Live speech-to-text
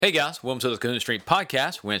Hey guys, welcome to the Kahuna Strength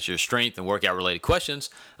Podcast. We answer your strength and workout related questions.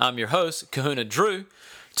 I'm your host, Kahuna Drew.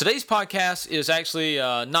 Today's podcast is actually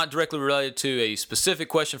not directly related to a specific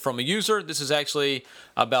question from a user. This is actually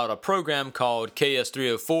about a program called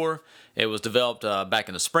KS304. It was developed back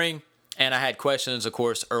in the spring, and I had questions, of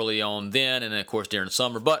course, early on then, and then, of course, during the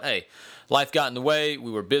summer. But hey, life got in the way. We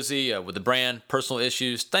were busy with the brand, personal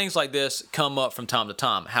issues, things like this come up from time to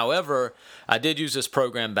time. However, I did use this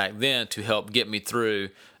program back then to help get me through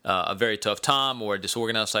a very tough time or a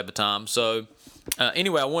disorganized type of time. So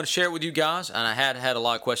anyway, I want to share it with you guys, and I had a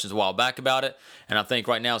lot of questions a while back about it, and I think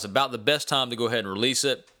right now is about the best time to go ahead and release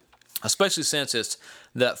it, especially since it's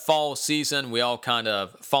that fall season. We all kind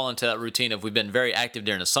of fall into that routine of we've been very active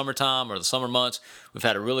during the summertime or the summer months. We've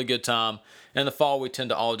had a really good time. In the fall, we tend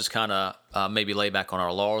to all just kind of maybe lay back on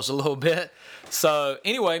our laurels a little bit. So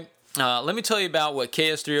anyway, let me tell you about what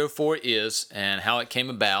KS304 is and how it came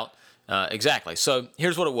about. Exactly. So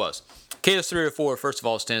here's what it was. KS304, first of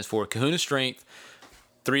all, stands for Kahuna Strength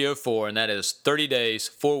 304, and that is 30 days,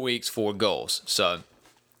 4 weeks, 4 goals. So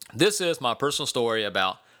this is my personal story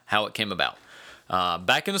about how it came about.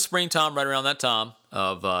 Back in the springtime, right around that time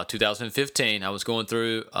of 2015, I was going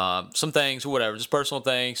through some things or whatever, just personal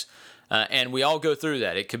things, and we all go through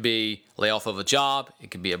that. It could be layoff of a job.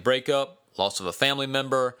 It could be a breakup, loss of a family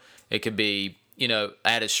member. It could be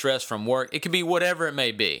added stress from work. It could be whatever it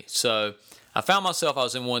may be. So I found myself, I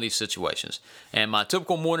was in one of these situations. And my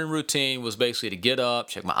typical morning routine was basically to get up,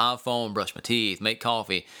 check my iPhone, brush my teeth, make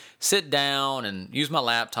coffee, sit down and use my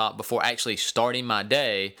laptop before actually starting my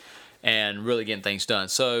day and really getting things done.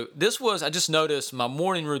 So I just noticed my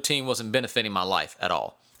morning routine wasn't benefiting my life at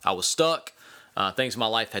all. I was stuck. Things in my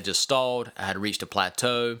life had just stalled. I had reached a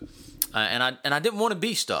plateau. And I didn't want to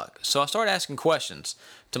be stuck. So I started asking questions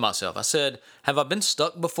to myself. I said, have I been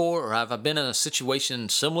stuck before, or have I been in a situation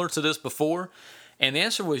similar to this before? And the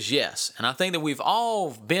answer was yes. And I think that we've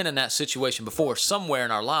all been in that situation before. Somewhere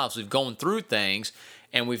in our lives, we've gone through things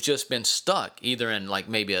and we've just been stuck, either in like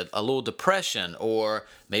maybe a little depression or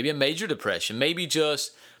maybe a major depression. Maybe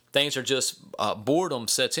just things are just boredom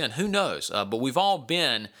sets in. Who knows? But we've all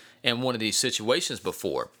been in one of these situations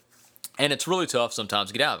before. And it's really tough sometimes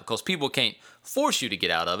to get out of it because people can't force you to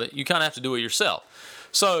get out of it. You kind of have to do it yourself.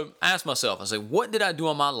 So I asked myself, I said, what did I do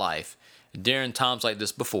in my life during times like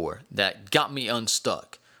this before that got me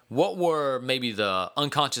unstuck? What were maybe the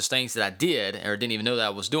unconscious things that I did or didn't even know that I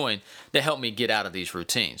was doing that helped me get out of these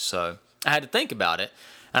routines? So I had to think about it.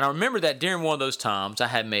 And I remember that during one of those times, I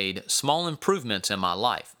had made small improvements in my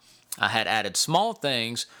life. I had added small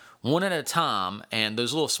things one at a time, and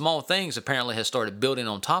those little small things apparently had started building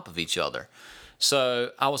on top of each other.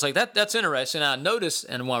 So I was like, that's interesting. And I noticed,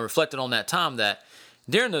 and when I reflected on that time, that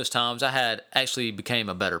during those times, I had actually became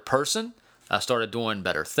a better person. I started doing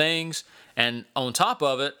better things. And on top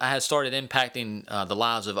of it, I had started impacting the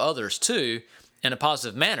lives of others too in a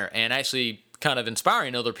positive manner and actually kind of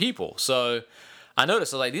inspiring other people. So I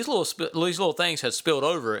noticed like these little things had spilled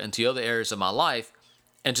over into other areas of my life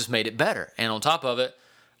and just made it better. And on top of it,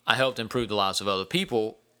 I helped improve the lives of other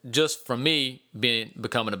people just from me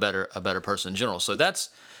becoming a better person in general. So that's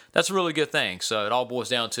a really good thing. So it all boils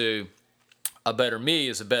down to a better me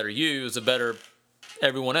is a better you is a better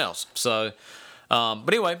everyone else. So, but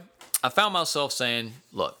anyway, I found myself saying,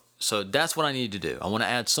 look, so that's what I need to do. I want to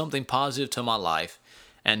add something positive to my life,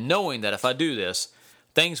 and knowing that if I do this,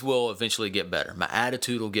 things will eventually get better. My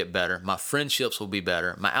attitude will get better. My friendships will be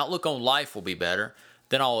better. My outlook on life will be better.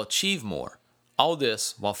 Then I'll achieve more. All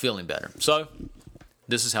this while feeling better. So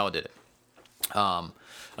this is how I did it.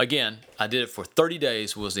 Again, I did it for 30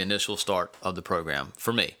 days was the initial start of the program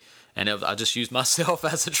for me. And I just used myself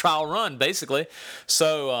as a trial run, basically.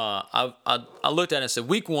 So I looked at it and said,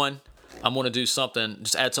 week 1, I'm going to do something,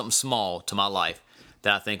 just add something small to my life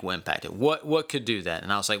that I think will impact it. What could do that?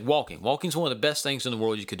 And I was like, walking. Walking's one of the best things in the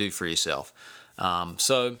world you could do for yourself.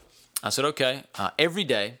 So I said, okay, every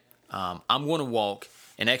day I'm going to walk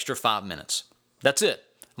an extra 5 minutes. That's it.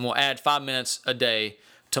 I'm going to add 5 minutes a day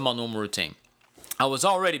to my normal routine. I was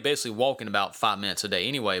already basically walking about 5 minutes a day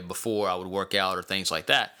anyway before I would work out or things like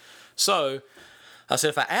that. So I said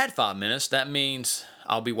if I add 5 minutes, that means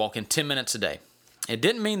I'll be walking 10 minutes a day. It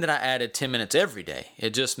didn't mean that I added 10 minutes every day.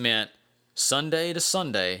 It just meant Sunday to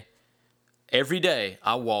Sunday, every day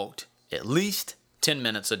I walked at least 10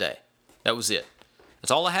 minutes a day. That was it. That's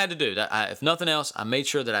all I had to do. If nothing else, I made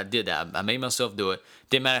sure that I did that. I made myself do it.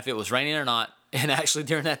 Didn't matter if it was raining or not. And actually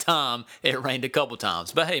during that time, it rained a couple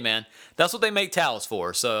times. But hey, man, that's what they make towels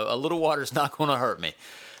for. So a little water is not going to hurt me.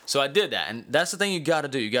 So I did that. And that's the thing you got to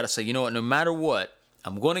do. You got to say, you know what, no matter what,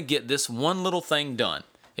 I'm going to get this one little thing done.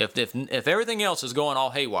 If everything else is going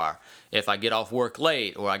all haywire, if I get off work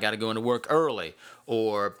late, or I got to go into work early,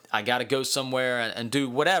 or I got to go somewhere and do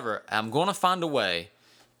whatever, I'm going to find a way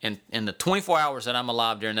in the 24 hours that I'm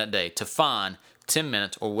alive during that day to find 10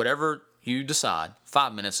 minutes or whatever you decide.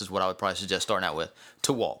 5 minutes is what I would probably suggest starting out with,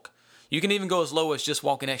 to walk. You can even go as low as just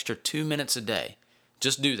walk an extra 2 minutes a day.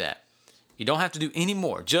 Just do that. You don't have to do any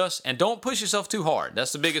more. And don't push yourself too hard.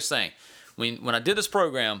 That's the biggest thing. When I did this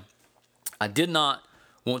program, I did not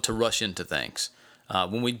want to rush into things.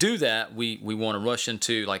 When we do that, we want to rush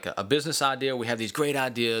into like a business idea. We have these great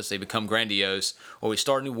ideas. They become grandiose. Or we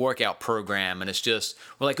start a new workout program, and it's just,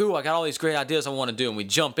 we're like, ooh, I got all these great ideas I want to do, and we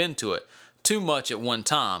jump into it too much at one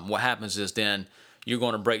time. What happens is then you're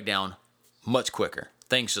going to break down much quicker.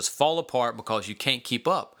 Things just fall apart because you can't keep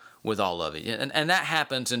up with all of it. And that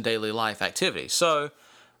happens in daily life activities. So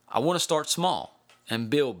I want to start small and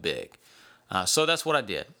build big. So that's what I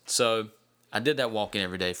did. So I did that walking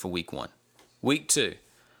every day for week 1. Week 2,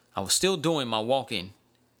 I was still doing my walking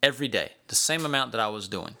every day, the same amount that I was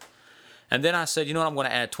doing. And then I said, you know what, I'm going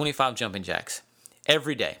to add 25 jumping jacks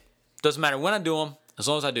every day. Doesn't matter when I do them, as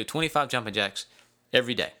long as I do 25 jumping jacks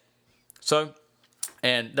every day. So,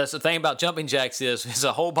 and that's the thing about jumping jacks is it's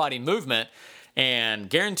a whole body movement,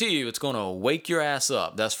 and guarantee you it's going to wake your ass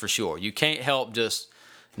up, that's for sure. You can't help just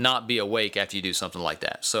not be awake after you do something like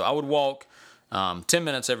that. So I would walk 10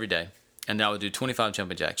 minutes every day. And then I would do 25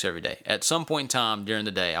 jumping jacks every day. At some point in time during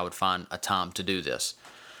the day, I would find a time to do this.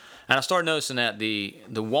 And I started noticing that the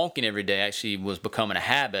walking every day actually was becoming a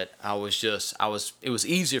habit. It was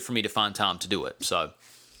easier for me to find time to do it. So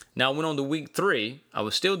now I went on to week 3. I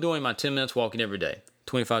was still doing my 10 minutes walking every day,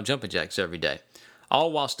 25 jumping jacks every day.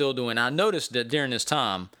 All while still doing, I noticed that during this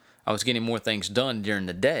time, I was getting more things done during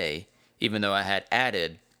the day, even though I had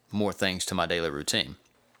added more things to my daily routine.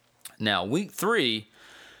 Now, week 3,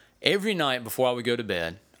 every night before I would go to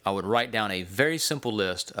bed, I would write down a very simple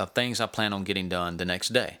list of things I plan on getting done the next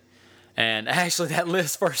day. And actually, that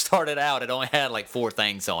list first started out, it only had like 4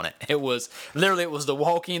 things on it. It was the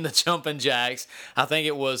walking, the jumping jacks. I think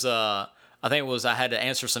it was I had to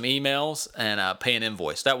answer some emails and pay an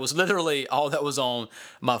invoice. That was literally all that was on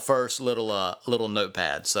my first little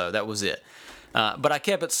notepad. So that was it. But I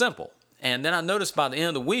kept it simple. And then I noticed by the end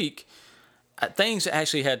of the week, things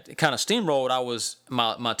actually had kind of steamrolled.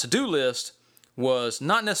 My to-do list was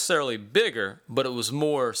not necessarily bigger, but it was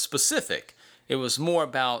more specific. It was more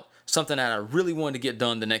about something that I really wanted to get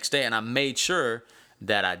done the next day, and I made sure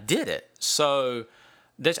that I did it. So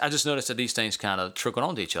I just noticed that these things kind of trickled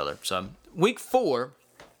onto each other. So week 4,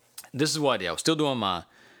 this is what I did. I was still doing my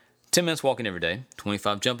 10 minutes walking every day,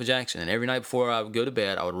 25 jumping jacks, and every night before I would go to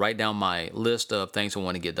bed, I would write down my list of things I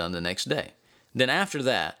want to get done the next day. Then after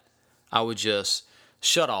that, I would just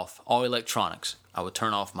shut off all electronics. I would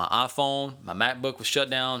turn off my iPhone, my MacBook was shut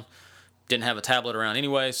down, didn't have a tablet around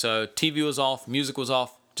anyway, so TV was off, music was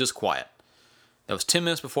off, just quiet. That was 10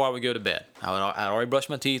 minutes before I would go to bed. I'd already brushed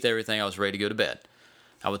my teeth, everything, I was ready to go to bed.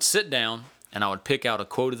 I would sit down and I would pick out a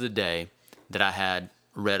quote of the day that I had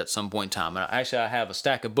read at some point in time. And I have a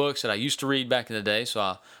stack of books that I used to read back in the day,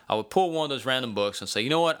 so I would pull one of those random books and say, you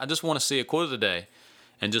know what, I just want to see a quote of the day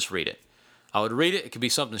and just read it. I would read it. It could be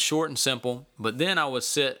something short and simple, but then I would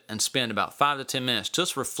sit and spend about 5 to 10 minutes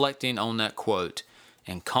just reflecting on that quote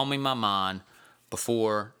and calming my mind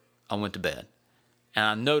before I went to bed. And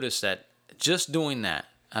I noticed that just doing that,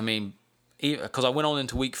 because I went on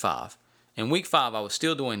into week 5. In week 5, I was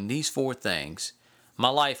still doing these 4 things. My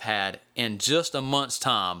life had, in just a month's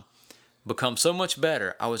time, become so much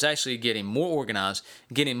better. I was actually getting more organized,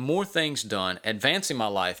 getting more things done, advancing my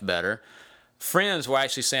life better. Friends were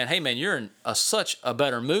actually saying, hey man, you're in such a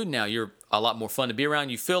better mood now. You're a lot more fun to be around.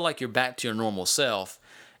 You feel like you're back to your normal self.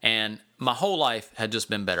 And my whole life had just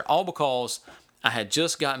been better. All because I had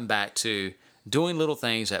just gotten back to doing little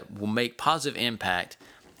things that will make positive impact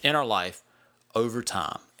in our life over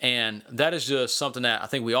time. And that is just something that I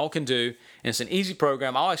think we all can do. And it's an easy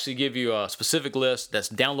program. I'll actually give you a specific list that's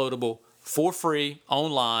downloadable for free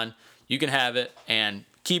online. You can have it and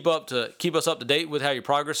keep us up to date with how your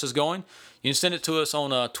progress is going. You can send it to us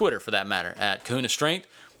on Twitter, for that matter, at Kahuna Strength.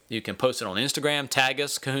 You can post it on Instagram, tag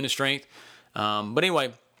us, Kahuna Strength. But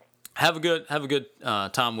anyway, have a good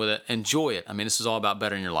time with it. Enjoy it. This is all about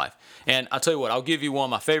bettering your life. And I'll tell you what, I'll give you one of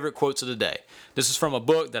my favorite quotes of the day. This is from a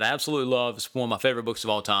book that I absolutely love. It's one of my favorite books of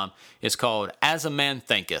all time. It's called As a Man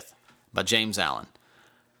Thinketh by James Allen.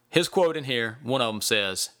 His quote in here, one of them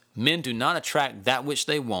says, "Men do not attract that which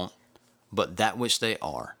they want, but that which they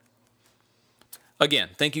are." Again,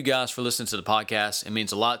 thank you guys for listening to the podcast. It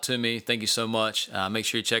means a lot to me. Thank you so much. Make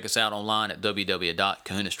sure you check us out online at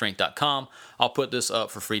www.kahunastrength.com. I'll put this up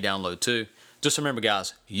for free download too. Just remember,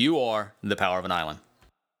 guys, you are the power of an island.